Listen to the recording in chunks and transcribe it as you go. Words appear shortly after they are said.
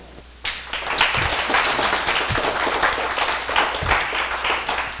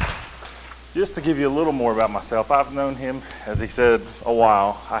just to give you a little more about myself, I've known him, as he said, a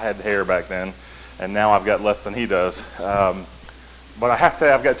while. I had hair back then, and now I've got less than he does. But I have to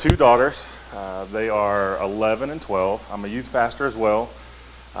say, I've got two daughters. They are 11 and 12. I'm a youth pastor as well.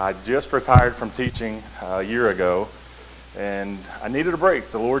 I just retired from teaching a year ago, and I needed a break.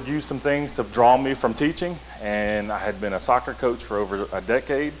 The Lord used some things to draw me from teaching, and I had been a soccer coach for over a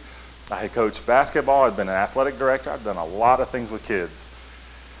decade. I had coached basketball. I'd been an athletic director. I've done a lot of things with kids.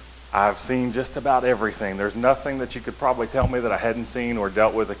 I've seen just about everything. There's nothing that you could probably tell me that I hadn't seen or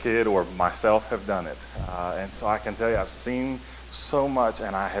dealt with a kid or myself have done it. And so I can tell you I've seen so much,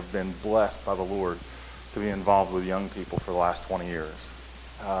 and I have been blessed by the Lord to be involved with young people for the last 20 years.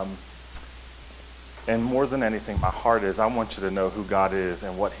 And more than anything, my heart is I want you to know who God is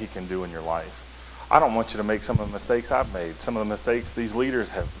and what he can do in your life. I don't want you to make some of the mistakes I've made, some of the mistakes these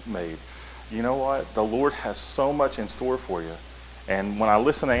leaders have made. You know what? The Lord has so much in store for you. And when I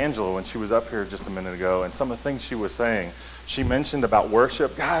listened to Angela when she was up here just a minute ago, and some of the things she was saying, she mentioned about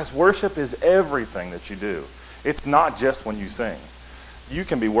worship. Guys, worship is everything that you do. It's not just when you sing. You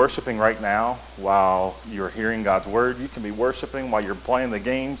can be worshiping right now while you're hearing God's word. You can be worshiping while you're playing the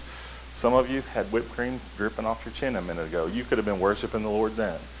games. Some of you had whipped cream dripping off your chin a minute ago. You could have been worshiping the Lord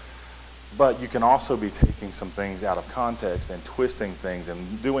then. But you can also be taking some things out of context and twisting things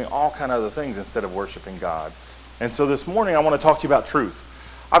and doing all kind of other things instead of worshiping God. And so this morning I want to talk to you about truth.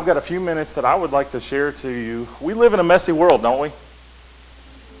 I've got a few minutes that I would like to share to you. We live in a messy world, don't we?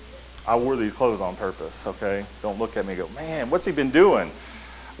 I wore these clothes on purpose, okay? Don't look at me and go, man, what's he been doing?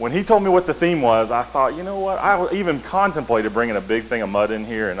 When he told me what the theme was, I thought, you know what? I even contemplated bringing a big thing of mud in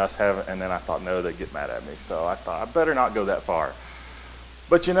here and then I thought, no, they'd get mad at me. So I thought, I better not go that far.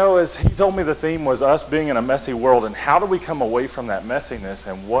 But you know, as he told me the theme was us being in a messy world, and how do we come away from that messiness,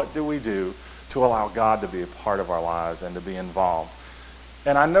 and what do we do to allow God to be a part of our lives and to be involved?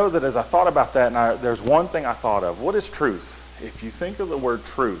 And I know that as I thought about that, there's one thing I thought of. What is truth? If you think of the word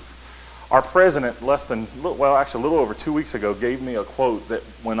truth, our president a little over 2 weeks ago gave me a quote that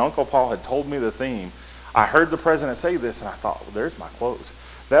when Uncle Paul had told me the theme, I heard the president say this and I thought, well, there's my quote.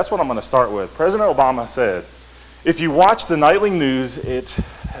 That's what I'm going to start with. President Obama said, if you watch the nightly news, it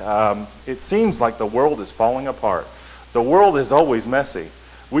seems like the world is falling apart. The world is always messy.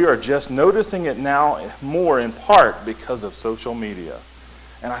 We are just noticing it now more in part because of social media.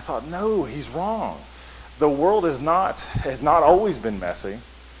 And I thought, no, he's wrong. The world has not always been messy.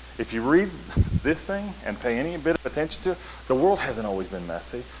 If you read this thing and pay any bit of attention to it, the world hasn't always been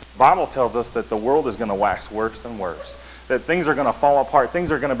messy. The Bible tells us that the world is going to wax worse and worse, that things are going to fall apart,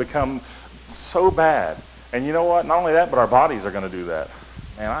 things are going to become so bad. And you know what? Not only that, but our bodies are going to do that.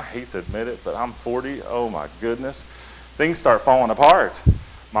 Man, I hate to admit it, but I'm 40. Oh, my goodness. Things start falling apart.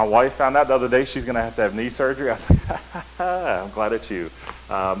 My wife found out the other day she's going to have knee surgery. I was like, I'm glad it's you.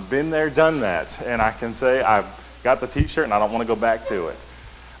 Been there, done that. And I can say I've got the T-shirt and I don't want to go back to it.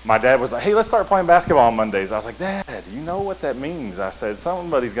 My dad was like, hey, let's start playing basketball on Mondays. I was like, Dad, you know what that means? I said,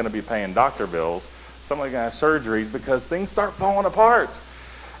 somebody's going to be paying doctor bills. Somebody's going to have surgeries because things start falling apart.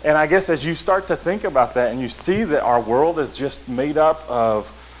 And I guess as you start to think about that and you see that our world is just made up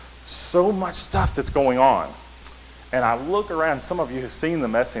of so much stuff that's going on. And I look around, some of you have seen the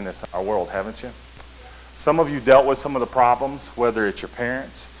messiness in our world, haven't you? Some of you dealt with some of the problems, whether it's your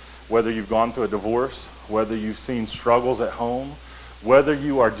parents, whether you've gone through a divorce, whether you've seen struggles at home, whether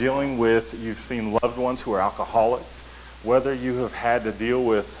you are dealing with, you've seen loved ones who are alcoholics, whether you have had to deal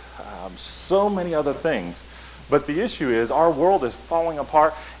with so many other things. But the issue is our world is falling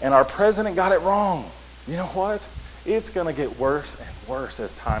apart and our president got it wrong. You know what? It's going to get worse and worse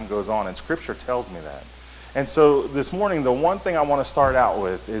as time goes on, and Scripture tells me that. And so this morning, the one thing I want to start out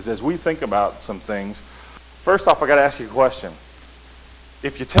with is as we think about some things, first off, I got to ask you a question.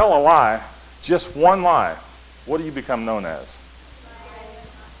 If you tell a lie, just one lie, what do you become known as?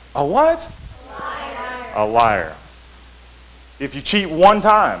 A what? Liar. A liar. If you cheat one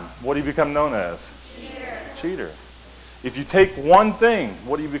time, what do you become known as? Cheater. If you take one thing,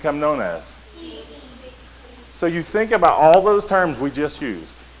 what do you become known as? So you think about all those terms we just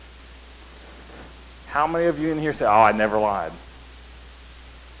used. How many of you in here say, oh, I never lied?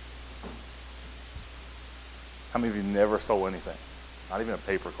 How many of you never stole anything? Not even a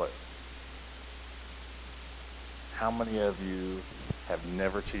paperclip. How many of you have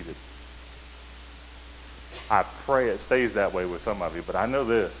never cheated? I pray it stays that way with some of you, but I know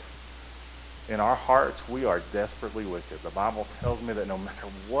this. In our hearts, we are desperately wicked. The Bible tells me that no matter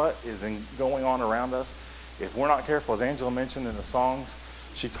what is going on around us, if we're not careful, as Angela mentioned in the songs,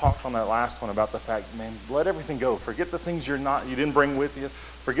 she talked on that last one about the fact, man, let everything go. Forget the things you didn't bring with you.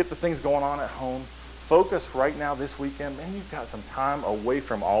 Forget the things going on at home. Focus right now this weekend. Man, you've got some time away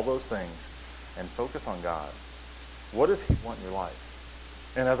from all those things and focus on God. What does he want in your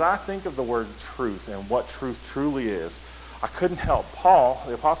life? And as I think of the word truth and what truth truly is, I couldn't help Paul,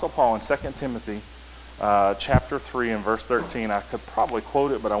 the Apostle Paul in 2 Timothy chapter 3 and verse 13. I could probably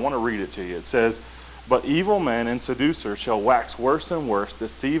quote it, but I want to read it to you. It says, "But evil men and seducers shall wax worse and worse,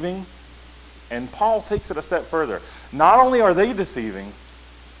 deceiving." And Paul takes it a step further. Not only are they deceiving,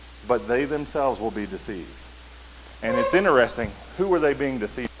 but they themselves will be deceived. And it's interesting, who were they being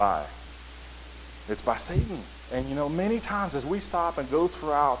deceived by? It's by Satan. And you know, many times as we stop and go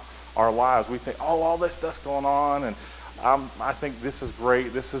throughout our lives, we think, oh, all this stuff's going on, and I think this is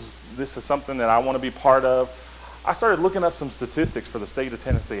great. This is something that I want to be part of. I started looking up some statistics for the state of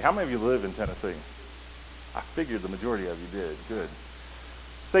Tennessee. How many of you live in Tennessee? I figured the majority of you did. Good.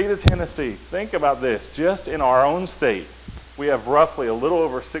 State of Tennessee, think about this. Just in our own state, we have roughly a little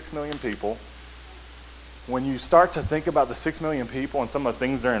over 6 million people. When you start to think about the 6 million people and some of the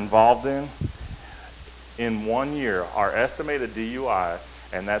things they're involved in 1 year, our estimated DUI,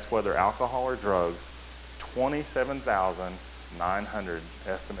 and that's whether alcohol or drugs, 27,900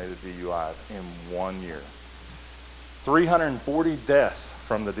 estimated DUIs in 1 year. 340 deaths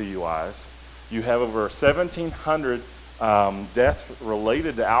from the DUIs. You have over 1,700 deaths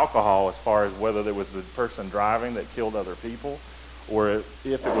related to alcohol, as far as whether there was the person driving that killed other people, or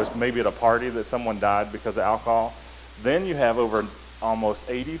if it was maybe at a party that someone died because of alcohol. Then you have over almost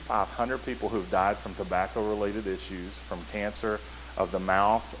 8,500 people who've died from tobacco-related issues, from cancer of the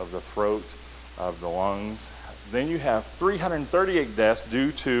mouth, of the throat, of the lungs. Then you have 338 deaths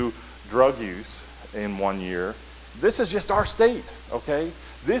due to drug use in 1 year. This is just our state, okay?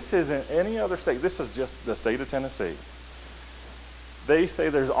 This isn't any other state. This is just the state of Tennessee. They say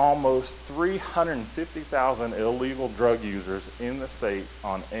there's almost 350,000 illegal drug users in the state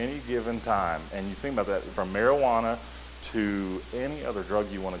on any given time. And you think about that, from marijuana to any other drug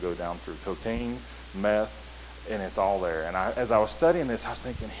you want to go down through, cocaine, meth, and it's all there. And as I was studying this, I was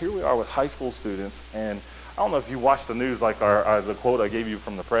thinking, here we are with high school students, and I don't know if you watched the news like the quote I gave you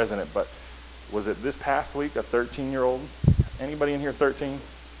from the president, but was it this past week, a 13-year-old? Anybody in here 13?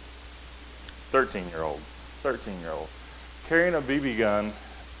 13-year-old. 13-year-old. Carrying a BB gun,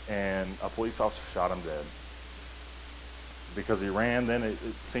 and a police officer shot him dead. Because he ran, then it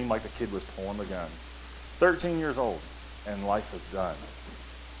seemed like the kid was pulling the gun. 13 years old, and life is done.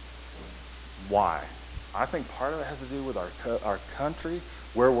 Why? I think part of it has to do with our country,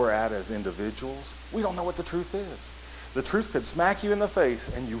 where we're at as individuals. We don't know what the truth is. The truth could smack you in the face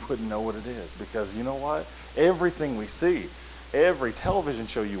and you wouldn't know what it is, because you know what? Everything we see, every television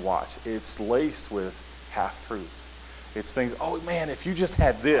show you watch, it's laced with half-truths. It's things, oh man, if you just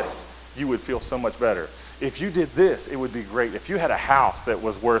had this, you would feel so much better. If you did this, it would be great. If you had a house that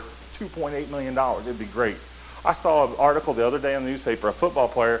was worth $2.8 million, it'd be great. I saw an article the other day in the newspaper, a football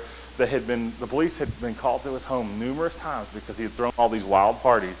player that the police had been called to his home numerous times because he had thrown all these wild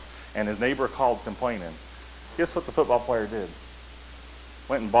parties, and his neighbor called complaining. Guess what the football player did?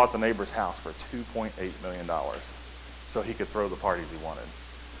 Went and bought the neighbor's house for $2.8 million so he could throw the parties he wanted.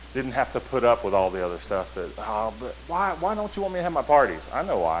 Didn't have to put up with all the other stuff that, but why don't you want me to have my parties? I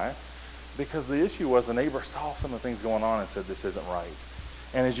know why. Because the issue was the neighbor saw some of the things going on and said, this isn't right.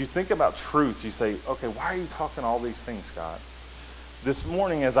 And as you think about truth, you say, okay, why are you talking all these things, Scott? This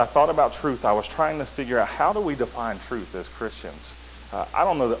morning, as I thought about truth, I was trying to figure out, how do we define truth as Christians? I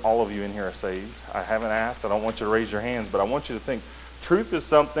don't know that all of you in here are saved. I haven't asked. I don't want you to raise your hands, but I want you to think, truth is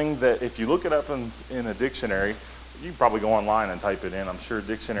something that if you look it up in a dictionary, you can probably go online and type it in. I'm sure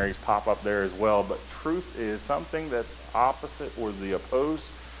dictionaries pop up there as well. But truth is something that's opposite or the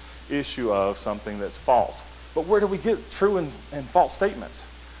opposed issue of something that's false. But where do we get true and false statements?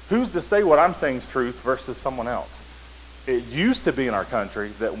 Who's to say what I'm saying is truth versus someone else? It used to be in our country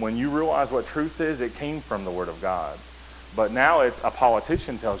that when you realize what truth is, it came from the Word of God. But now it's a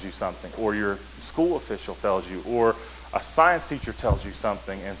politician tells you something, or your school official tells you, or a science teacher tells you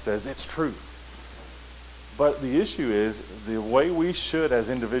something and says it's truth. But the issue is, the way we should as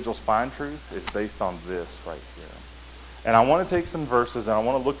individuals find truth is based on this right here. And I want to take some verses and I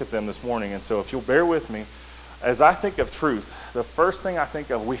want to look at them this morning. And so if you'll bear with me, as I think of truth, the first thing I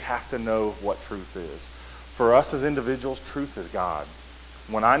think of, we have to know what truth is. For us as individuals, truth is God.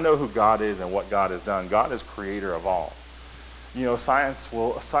 When I know who God is and what God has done, God is creator of all. You know, science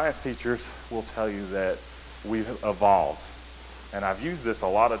teachers will tell you that we've evolved. And I've used this a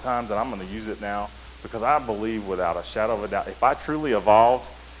lot of times, and I'm going to use it now, because I believe without a shadow of a doubt, if I truly evolved,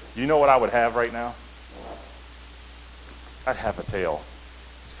 you know what I would have right now? I'd have a tail.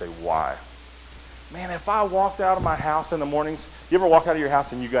 You say, why? Man, if I walked out of my house in the mornings, you ever walk out of your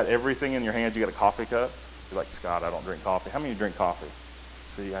house and you got everything in your hands, you got a coffee cup? You're like, Scott, I don't drink coffee. How many of you drink coffee?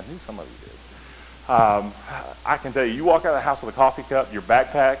 See, I knew some of you did. I can tell you, you walk out of the house with a coffee cup, your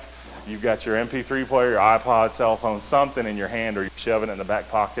backpack, you've got your MP3 player, your iPod, cell phone, something in your hand, or you're shoving it in the back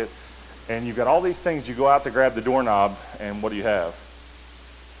pocket, and you've got all these things. You go out to grab the doorknob, and what do you have?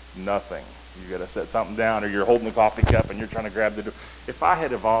 Nothing. You got to set something down, or you're holding the coffee cup and you're trying to grab the door. If I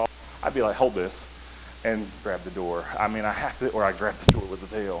had evolved, I'd be like, hold this, and grab the door. I mean, I have to, or I grab the door with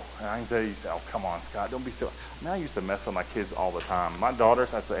the tail. And I can tell you say, oh, come on, Scott, don't be silly. I mean, I used to mess with my kids all the time. My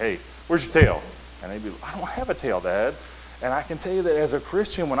daughters, I'd say, hey, where's your tail? And they'd be, I don't have a tail, Dad. And I can tell you that as a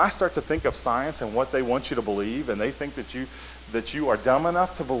Christian, when I start to think of science and what they want you to believe, and they think that you are dumb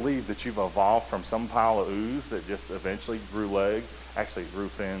enough to believe that you've evolved from some pile of ooze that just eventually grew legs, actually grew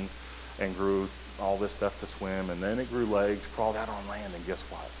fins, and grew all this stuff to swim, and then it grew legs, crawled out on land, and guess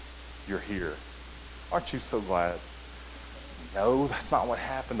what? You're here. Aren't you so glad? No, that's not what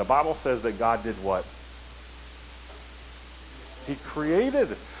happened. The Bible says that God did what? He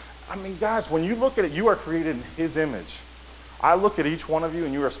created. I mean, guys, when you look at it, you are created in His image. I look at each one of you,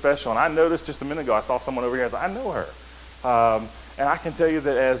 and you are special. And I noticed just a minute ago, I saw someone over here. I was like, I know her. And I can tell you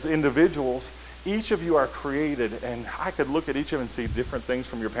that as individuals, each of you are created, and I could look at each of you and see different things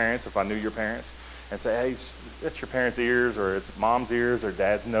from your parents if I knew your parents, and say, hey, that's your parents' ears, or it's mom's ears, or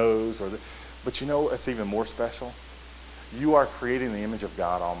dad's nose, but you know what's even more special? You are created in the image of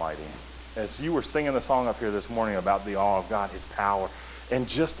God Almighty. As you were singing the song up here this morning about the awe of God, His power, and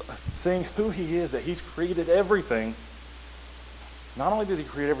just seeing who He is, that He's created everything. Not only did He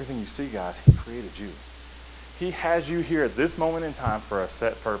create everything you see, guys, He created you. He has you here at this moment in time for a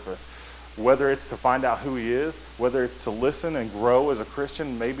set purpose. Whether it's to find out who He is, whether it's to listen and grow as a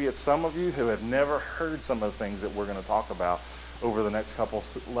Christian, maybe it's some of you who have never heard some of the things that we're going to talk about over the next couple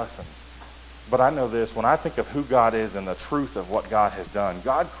lessons. But I know this, when I think of who God is and the truth of what God has done,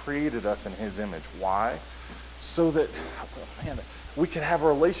 God created us in His image. Why? So that, man, we can have a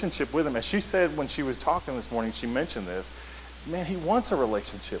relationship with Him. As she said when she was talking this morning, she mentioned this. Man, He wants a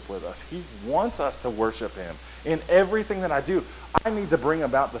relationship with us. He wants us to worship Him. In everything that I do, I need to bring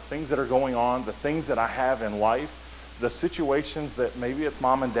about the things that are going on, the things that I have in life, the situations that maybe it's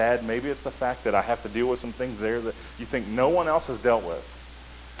mom and dad, maybe it's the fact that I have to deal with some things there that you think no one else has dealt with.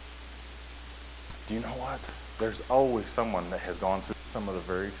 Do you know what? There's always someone that has gone through some of the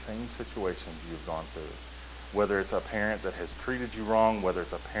very same situations you've gone through. Whether it's a parent that has treated you wrong, whether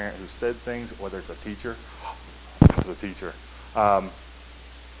it's a parent who said things, whether it's a teacher. I was a teacher.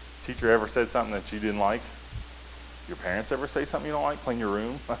 Teacher ever said something that you didn't like? Your parents ever say something you don't like? Clean your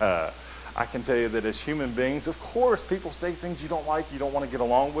room? I can tell you that as human beings, of course, people say things you don't like, you don't want to get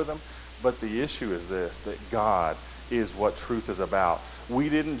along with them. But the issue is this, that God is what truth is about. We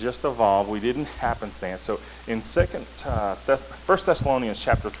didn't just evolve, we didn't happenstance. So in 1 Thessalonians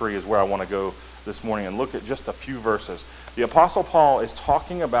chapter 3 is where I want to go this morning and look at just a few verses. The Apostle Paul is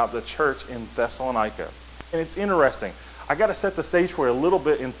talking about the church in Thessalonica. And it's interesting. I got to set the stage for you a little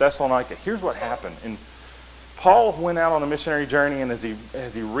bit in Thessalonica. Here's what happened. And Paul went out on a missionary journey, and as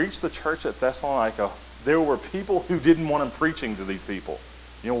he reached the church at Thessalonica, there were people who didn't want him preaching to these people.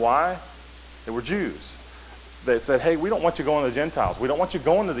 You know why? They were Jews. They said, hey, we don't want you going to the Gentiles. We don't want you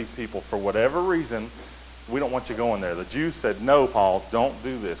going to these people for whatever reason. We don't want you going there. The Jews said, no, Paul, don't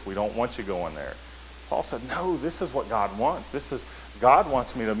do this. We don't want you going there. Paul said, no, this is what God wants. God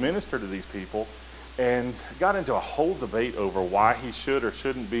wants me to minister to these people. And got into a whole debate over why he should or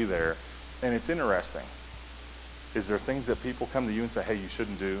shouldn't be there. And it's interesting. Is there things that people come to you and say, hey, you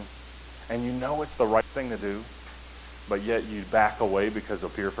shouldn't do? And you know it's the right thing to do, but yet you back away because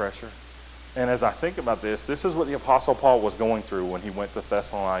of peer pressure? And as I think about this is what the Apostle Paul was going through when he went to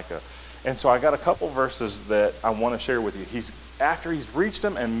Thessalonica. And so I got a couple verses that I want to share with you. After he's reached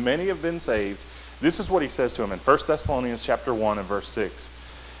them and many have been saved, this is what he says to them in 1 Thessalonians chapter 1 and verse 6.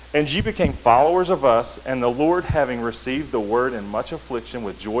 And ye became followers of us, and the Lord, having received the word in much affliction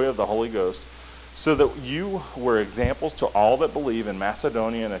with joy of the Holy Ghost, so that you were examples to all that believe in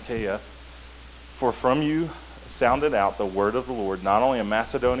Macedonia and Achaia. For from you sounded out the word of the Lord, not only in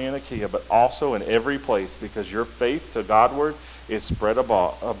Macedonia and Achaia, but also in every place, because your faith to Godward is spread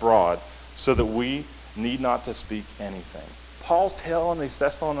abroad, so that we need not to speak anything. Paul's telling these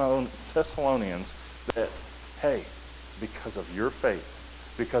Thessalonians that, hey, because of your faith,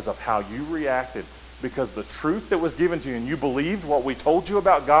 because of how you reacted, because the truth that was given to you and you believed what we told you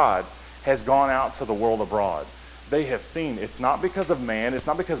about God has gone out to the world abroad. They have seen it's not because of man, it's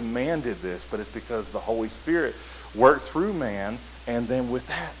not because man did this, but it's because the Holy Spirit worked through man, and then with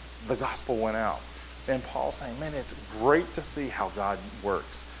that, the gospel went out. And Paul's saying, man, it's great to see how God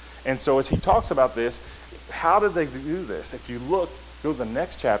works. And so as he talks about this, how did they do this? If you look Go to the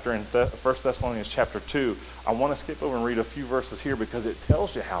next chapter in 1 Thessalonians chapter 2. I want to skip over and read a few verses here because it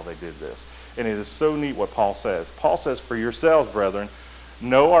tells you how they did this. And it is so neat what Paul says. Paul says, "For yourselves, brethren,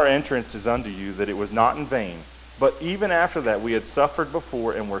 know our entrance is unto you, that it was not in vain. But even after that we had suffered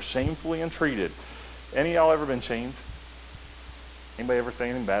before and were shamefully entreated." Any of y'all ever been shamed? Anybody ever say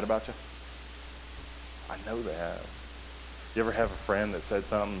anything bad about you? I know they have. You ever have a friend that said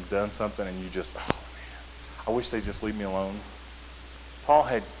something, done something, and you just, oh man, I wish they'd just leave me alone? Paul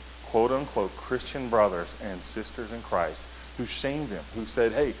had quote-unquote Christian brothers and sisters in Christ who shamed him, who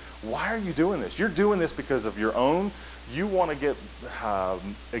said, hey, why are you doing this? You're doing this because of your own. You want to get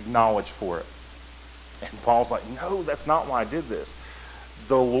acknowledged for it. And Paul's like, no, that's not why I did this.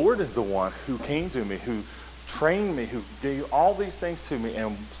 The Lord is the one who came to me, who trained me, who gave all these things to me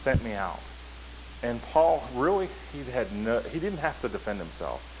and sent me out. And Paul, really, he didn't have to defend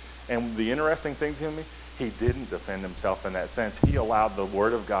himself. And the interesting thing to me, he didn't defend himself in that sense. He allowed the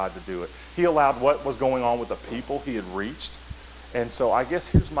Word of God to do it. He allowed what was going on with the people he had reached. And so I guess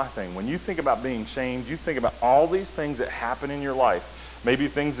here's my thing. When you think about being shamed, you think about all these things that happen in your life. Maybe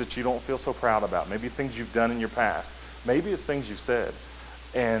things that you don't feel so proud about. Maybe things you've done in your past. Maybe it's things you've said.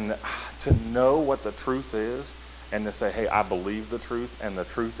 And to know what the truth is and to say, hey, I believe the truth, and the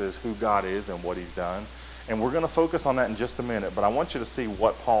truth is who God is and what he's done. And we're going to focus on that in just a minute, but I want you to see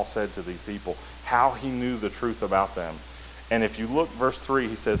what Paul said to these people, how he knew the truth about them. And if you look, verse 3,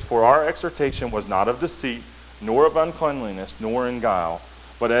 he says, "For our exhortation was not of deceit, nor of uncleanliness, nor in guile,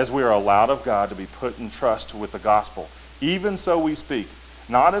 but as we are allowed of God to be put in trust with the gospel. Even so we speak,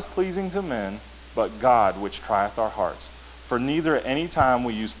 not as pleasing to men, but God which trieth our hearts. For neither at any time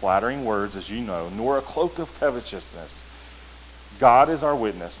we use flattering words, as you know, nor a cloak of covetousness. God is our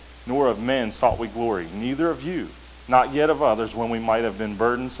witness, nor of men sought we glory, neither of you, not yet of others, when we might have been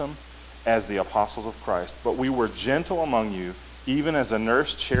burdensome, as the apostles of Christ. But we were gentle among you, even as a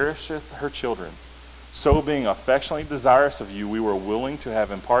nurse cherisheth her children. So being affectionately desirous of you, we were willing to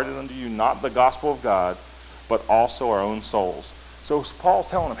have imparted unto you not the gospel of God, but also our own souls." So Paul's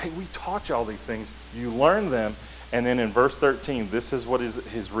telling them, hey, we taught you all these things. You learned them. And then in verse 13, this is what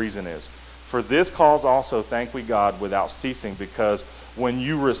his reason is. "For this cause also thank we God without ceasing, because when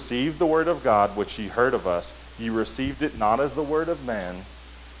you received the word of God, which ye heard of us, ye received it not as the word of man,"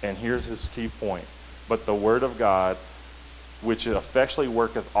 and here's his key point, "but the word of God, which effectually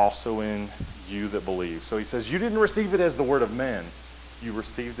worketh also in you that believe." So he says, you didn't receive it as the word of men. You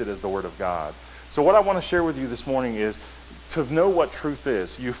received it as the word of God. So what I want to share with you this morning is to know what truth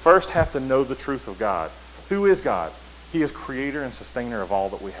is. You first have to know the truth of God. Who is God? He is creator and sustainer of all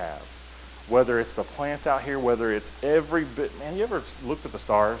that we have. Whether it's the plants out here, whether it's every bit. Man, you ever looked at the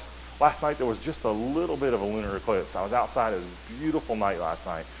stars? Last night there was just a little bit of a lunar eclipse. I was outside. It was a beautiful night last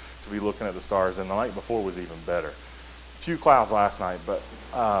night to be looking at the stars, and the night before was even better. A few clouds last night, but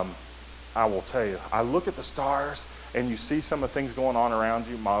I will tell you, I look at the stars and you see some of the things going on around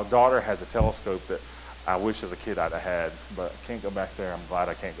you. My daughter has a telescope that I wish as a kid I'd have had, but I can't go back there. I'm glad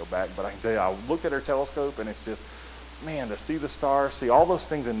I can't go back. But I can tell you, I look at her telescope and it's just, man, to see the stars, see all those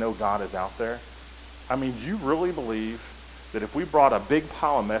things and know God is out there. I mean, do you really believe that if we brought a big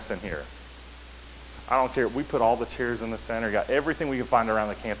pile of mess in here, I don't care, we put all the chairs in the center, got everything we can find around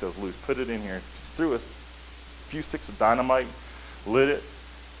the camp that was loose, put it in here, threw a few sticks of dynamite, lit it,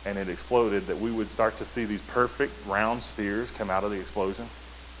 and it exploded, that we would start to see these perfect round spheres come out of the explosion?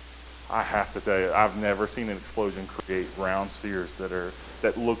 I have to tell you, I've never seen an explosion create round spheres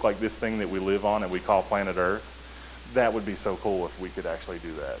that look like this thing that we live on and we call planet Earth. That would be so cool if we could actually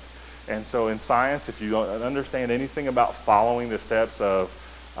do that. And so in science, if you don't understand anything about following the steps of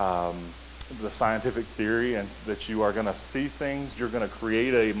the scientific theory, and that you are going to see things, you're going to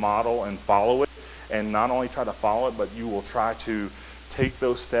create a model and follow it, and not only try to follow it, but you will try to take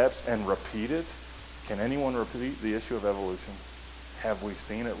those steps and repeat it. Can anyone repeat the issue of evolution? Have we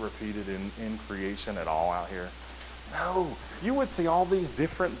seen it repeated in creation at all out here? No. You would see all these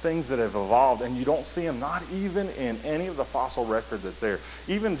different things that have evolved, and you don't see them, not even in any of the fossil record that's there.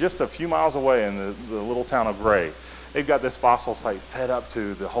 Even just a few miles away in the little town of Gray, they've got this fossil site set up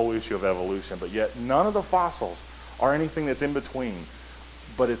to the whole issue of evolution, but yet none of the fossils are anything that's in between.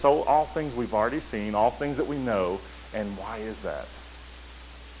 But it's all things we've already seen, all things that we know. And why is that?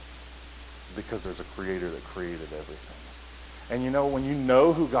 Because there's a creator that created everything. And you know, when you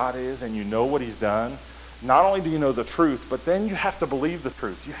know who God is and you know what he's done, not only do you know the truth, but then you have to believe the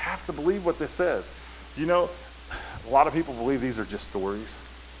truth. You have to believe what this says. You know, a lot of people believe these are just stories.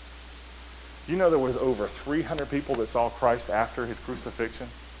 You know, there was over 300 people that saw Christ after his crucifixion.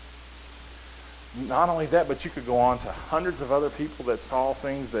 Not only that, but you could go on to hundreds of other people that saw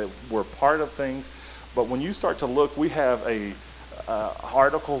things, that were part of things. But when you start to look, we have a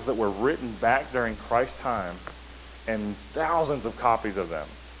articles that were written back during Christ's time, and thousands of copies of them.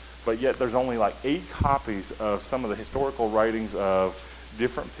 But yet there's only like 8 copies of some of the historical writings of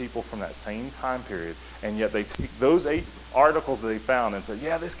different people from that same time period. And yet they take those 8 articles that they found and say,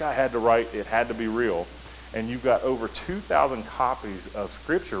 yeah, this guy had to write, it had to be real. And you've got over 2,000 copies of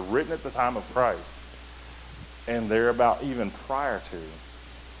Scripture written at the time of Christ. And they're about even prior to.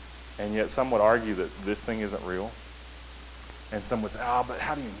 And yet some would argue that this thing isn't real. And some would say, oh, but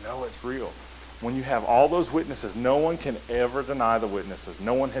how do you know it's real? When you have all those witnesses, no one can ever deny the witnesses.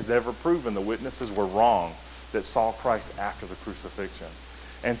 No one has ever proven the witnesses were wrong that saw Christ after the crucifixion.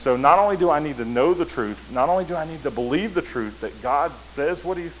 And so not only do I need to know the truth, not only do I need to believe the truth, that God says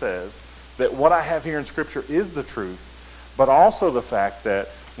what he says, that what I have here in Scripture is the truth, but also the fact that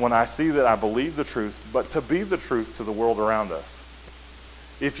when I see that I believe the truth, but to be the truth to the world around us.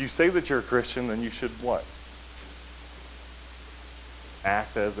 If you say that you're a Christian, then you should what?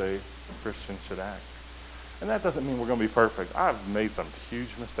 Act as a Christian should act. And that doesn't mean we're going to be perfect. I've made some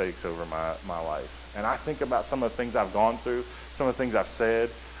huge mistakes over my life. And I think about some of the things I've gone through, some of the things I've said.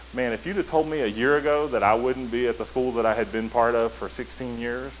 Man, if you'd have told me a year ago that I wouldn't be at the school that I had been part of for 16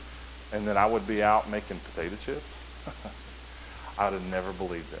 years and that I would be out making potato chips, I would have never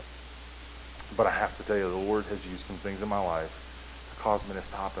believed it. But I have to tell you, the Lord has used some things in my life to cause me to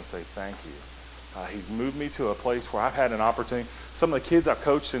stop and say thank you. He's moved me to a place where I've had an opportunity. Some of the kids I've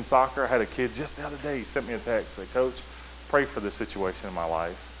coached in soccer, I had a kid just the other day, he sent me a text, said, Coach, pray for this situation in my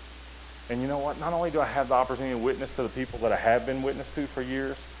life. And you know what? Not only do I have the opportunity to witness to the people that I have been witness to for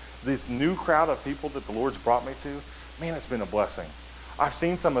years, this new crowd of people that the Lord's brought me to, man, it's been a blessing. I've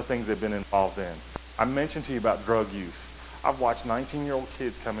seen some of the things they've been involved in. I mentioned to you about drug use. I've watched 19-year-old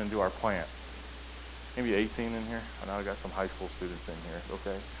kids come into our plant. Maybe 18 in here. I know I got some high school students in here,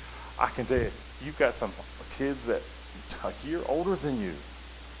 okay? I can tell you, you've got some kids that a year older than you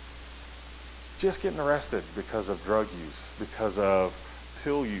just getting arrested because of drug use, because of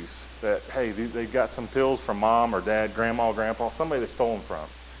pill use. That, hey, they've got some pills from mom or dad, grandma or grandpa, somebody they stole them from.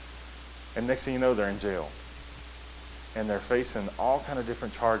 And next thing you know, they're in jail. And they're facing all kind of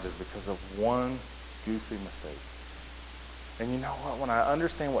different charges because of one goofy mistake. And you know what? When I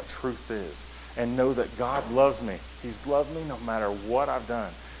understand what truth is and know that God loves me, he's loved me no matter what I've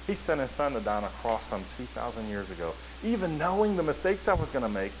done. He sent his son to die on a cross some 2,000 years ago. Even knowing the mistakes I was going to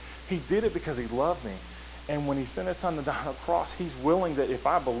make, he did it because he loved me. And when he sent his son to die on a cross, he's willing that if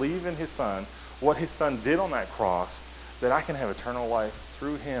I believe in his son, what his son did on that cross, that I can have eternal life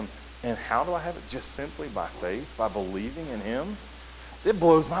through him. And how do I have it? Just simply by faith, by believing in him. It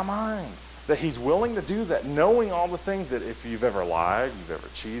blows my mind that he's willing to do that, knowing all the things that if you've ever lied, you've ever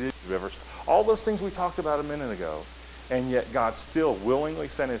cheated, all those things we talked about a minute ago. And yet God still willingly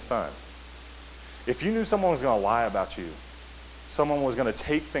sent his son. If you knew someone was going to lie about you, someone was going to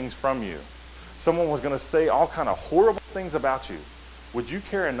take things from you, someone was going to say all kind of horrible things about you, would you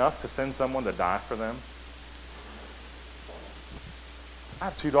care enough to send someone to die for them? I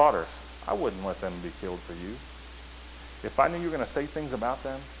have 2 daughters. I wouldn't let them be killed for you. If I knew you were going to say things about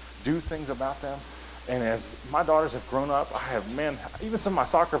them, do things about them, and as my daughters have grown up, I have, man, even some of my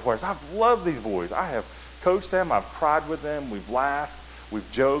soccer players, I've loved these boys. I have coached them, I've cried with them, we've laughed, we've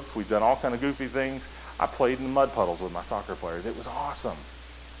joked, we've done all kind of goofy things. I played in the mud puddles with my soccer players. It was awesome.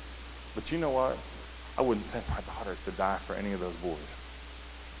 But you know what? I wouldn't send my daughters to die for any of those boys.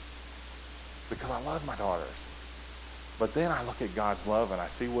 Because I love my daughters. But then I look at God's love and I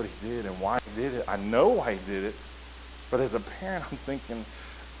see what he did and why he did it. I know why he did it. But as a parent, I'm thinking,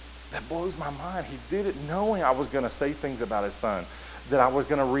 that blows my mind. He did it knowing I was going to say things about his son, that I was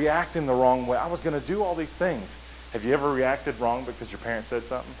going to react in the wrong way. I was going to do all these things. Have you ever reacted wrong because your parent said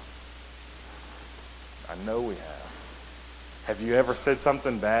something? I know we have. Have you ever said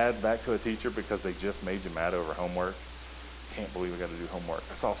something bad back to a teacher because they just made you mad over homework? Can't believe we got to do homework.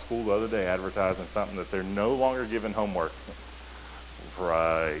 I saw school the other day advertising something that they're no longer giving homework.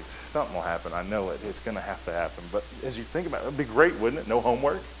 Right. Something will happen. I know it. It's going to have to happen. But as you think about it, it'd be great, wouldn't it? No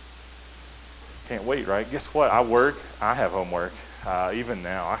homework? Can't wait, right? Guess what? I work. I have homework. Even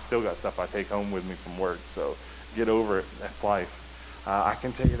now, I still got stuff I take home with me from work. So get over it. That's life. I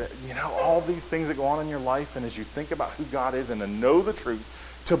can tell you that, you know, all these things that go on in your life, and as you think about who God is and to know the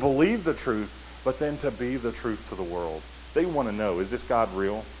truth, to believe the truth, but then to be the truth to the world. They want to know, is this God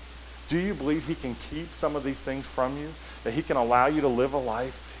real? Do you believe he can keep some of these things from you? That he can allow you to live a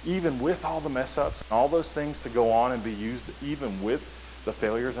life, even with all the mess ups and all those things to go on and be used, even with the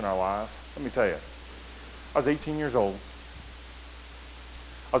failures in our lives? Let me tell you, I was 18 years old.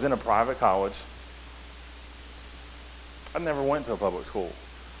 I was in a private college. I never went to a public school.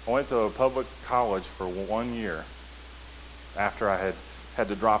 I went to a public college for 1 year. after I had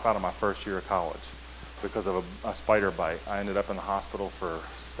to drop out of my first year of college because of a spider bite. I ended up in the hospital for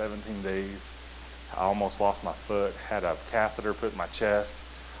 17 days. I almost lost my foot, had a catheter put in my chest.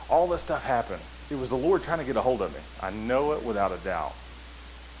 All this stuff happened. It was the Lord trying to get a hold of me. I know it without a doubt.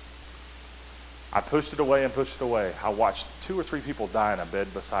 I pushed it away and pushed it away. I watched 2 or 3 people die in a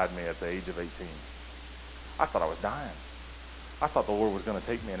bed beside me at the age of 18. I thought I was dying. I thought the Lord was going to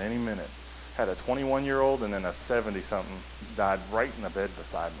take me in any minute. Had a 21-year-old and then a 70-something died right in the bed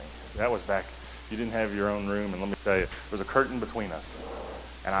beside me. That was back, you didn't have your own room, and let me tell you, there was a curtain between us.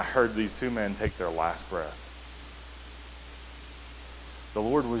 And I heard these 2 men take their last breath. The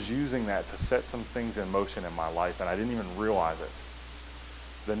Lord was using that to set some things in motion in my life, and I didn't even realize it.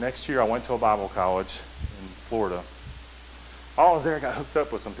 The next year, I went to a Bible college in Florida. While I was there, I got hooked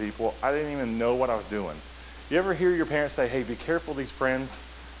up with some people. I didn't even know what I was doing. You ever hear your parents say, hey, be careful these friends.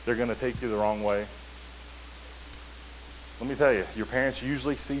 They're going to take you the wrong way. Let me tell you, your parents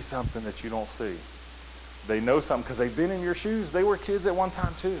usually see something that you don't see. They know something because they've been in your shoes. They were kids at one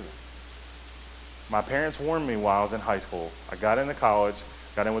time too. My parents warned me while I was in high school. I got into college,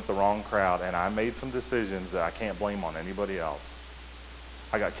 got in with the wrong crowd, and I made some decisions that I can't blame on anybody else.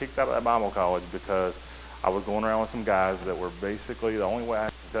 I got kicked out of that Bible college because I was going around with some guys that were basically, the only way I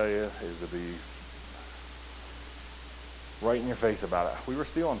can tell you is to be right in your face about it. We were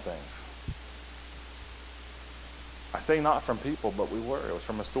stealing things. I say not from people, but we were. It was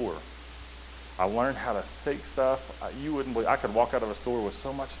from a store. I learned how to take stuff. You wouldn't believe. I could walk out of a store with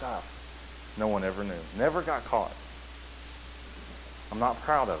so much stuff. No one ever knew. Never got caught. I'm not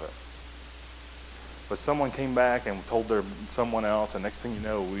proud of it. But someone came back and told someone else, and next thing you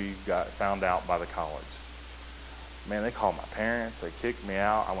know, we got found out by the college. Man, they called my parents. They kicked me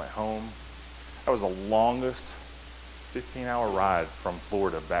out. I went home. That was the longest 15-hour ride from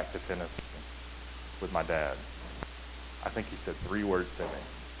Florida back to Tennessee with my dad. I think he said 3 words to me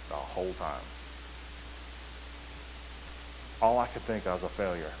the whole time. All I could think, I was a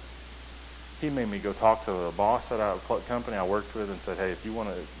failure. He made me go talk to the boss at our company I worked with and said, hey, if you're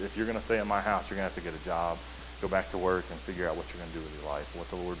going to stay at my house, you're going to have to get a job, go back to work, and figure out what you're going to do with your life, what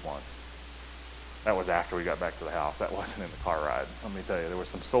the Lord wants. That was after we got back to the house. That wasn't in the car ride. Let me tell you, there was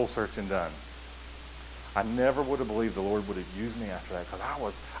some soul searching done. I never would have believed the Lord would have used me after that because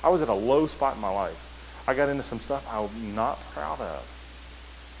I was at a low spot in my life. I got into some stuff I'm not proud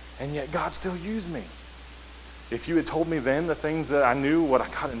of. And yet God still used me. If you had told me then the things that I knew, what I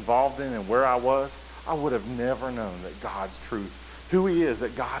got involved in and where I was, I would have never known that God's truth, who he is,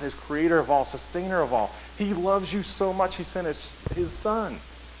 that God is creator of all, sustainer of all. He loves you so much, he sent his son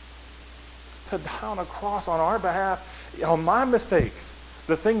to die on a cross on our behalf, on my mistakes,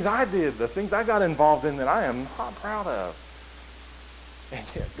 the things I did, the things I got involved in that I am not proud of. And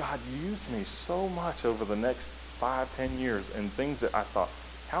yet God used me so much over the next 5-10 years in things that I thought,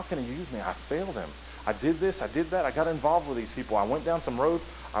 how can he use me? I failed him. I did this, I did that, I got involved with these people. I went down some roads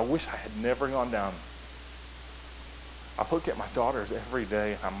I wish I had never gone down. I look at my daughters every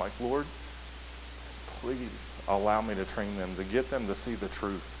day and I'm like, Lord, please allow me to train them, to get them to see the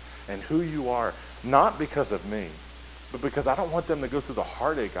truth and who you are, not because of me, but because I don't want them to go through the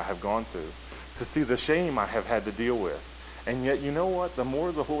heartache I have gone through, to see the shame I have had to deal with. And yet, you know what? The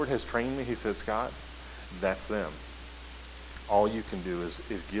more the Lord has trained me, he said, Scott, that's them. All you can do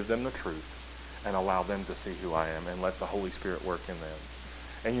is give them the truth and allow them to see who I am and let the Holy Spirit work in them.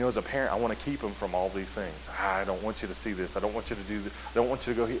 And you know, as a parent, I want to keep them from all these things. I don't want you to see this. I don't want you to do this. I don't want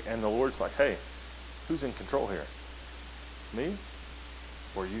you to go here. And the Lord's like, hey, who's in control here? Me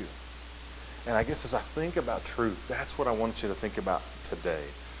or you? And I guess as I think about truth, that's what I want you to think about today.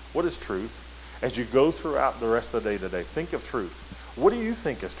 What is truth? As you go throughout the rest of the day today, think of truth. What do you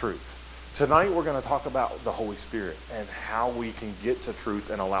think is truth? Tonight we're going to talk about the Holy Spirit and how we can get to truth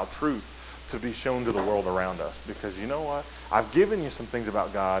and allow truth to be shown to the world around us. Because you know what? I've given you some things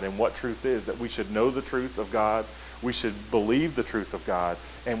about God and what truth is, that we should know the truth of God, we should believe the truth of God,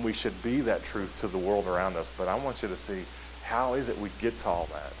 and we should be that truth to the world around us. But I want you to see, how is it we get to all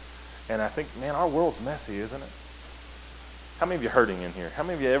that? And I think, man, our world's messy, isn't it? How many of you hurting in here? How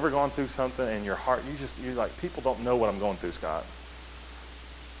many of you ever gone through something and your heart, you're like, people don't know what I'm going through, Scott.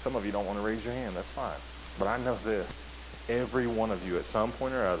 Some of you don't want to raise your hand, that's fine. But I know this, every one of you at some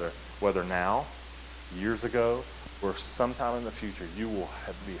point or other, whether now, years ago, or sometime in the future, you will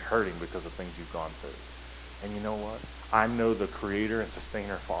be hurting because of things you've gone through. And you know what? I know the creator and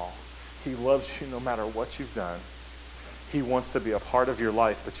sustainer of all. He loves you no matter what you've done. He wants to be a part of your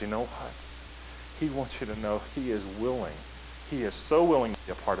life, but you know what? He wants you to know he is willing. He is so willing to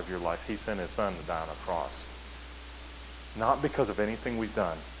be a part of your life. He sent his son to die on a cross. Not because of anything we've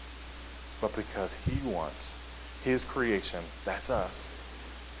done, but because he wants his creation, that's us,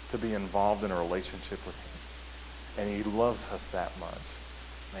 to be involved in a relationship with him. And he loves us that much.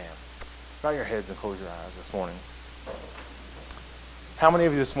 Man, bow your heads and close your eyes this morning. How many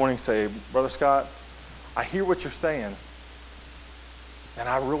of you this morning say, Brother Scott, I hear what you're saying, and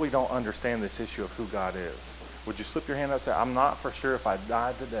I really don't understand this issue of who God is. Would you slip your hand up and say, I'm not for sure if I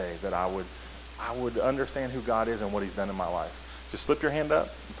died today that I would understand who God is and what he's done in my life. Just slip your hand up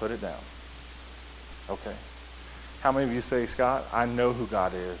and put it down. Okay. How many of you say, Scott, I know who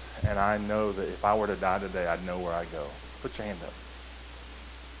God is, and I know that if I were to die today, I'd know where I go. Put your hand up.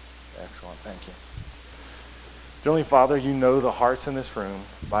 Excellent. Thank you. Heavenly Father, you know the hearts in this room.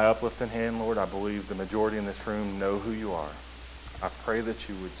 By uplifting hand, Lord, I believe the majority in this room know who you are. I pray that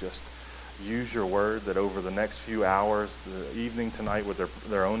you would just use your word, that over the next few hours, the evening tonight with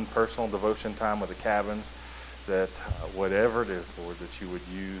their own personal devotion time with the cabins, that whatever it is, Lord, that you would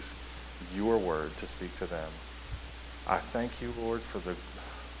use your word to speak to them. I thank you, Lord, for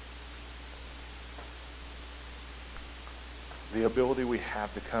the ability we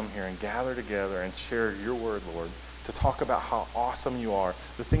have to come here and gather together and share your word, Lord, to talk about how awesome you are,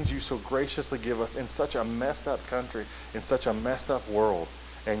 the things you so graciously give us in such a messed up country, in such a messed up world,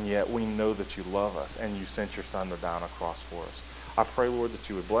 and yet we know that you love us and you sent your son to die on a cross for us. I pray, Lord, that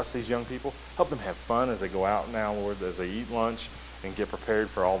you would bless these young people, help them have fun as they go out now, Lord, as they eat lunch and get prepared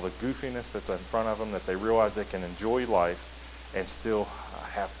for all the goofiness that's in front of them, that they realize they can enjoy life and still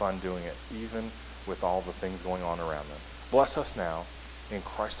have fun doing it, even with all the things going on around them. Bless us now, in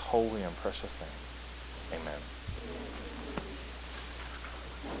Christ's holy and precious name. Amen.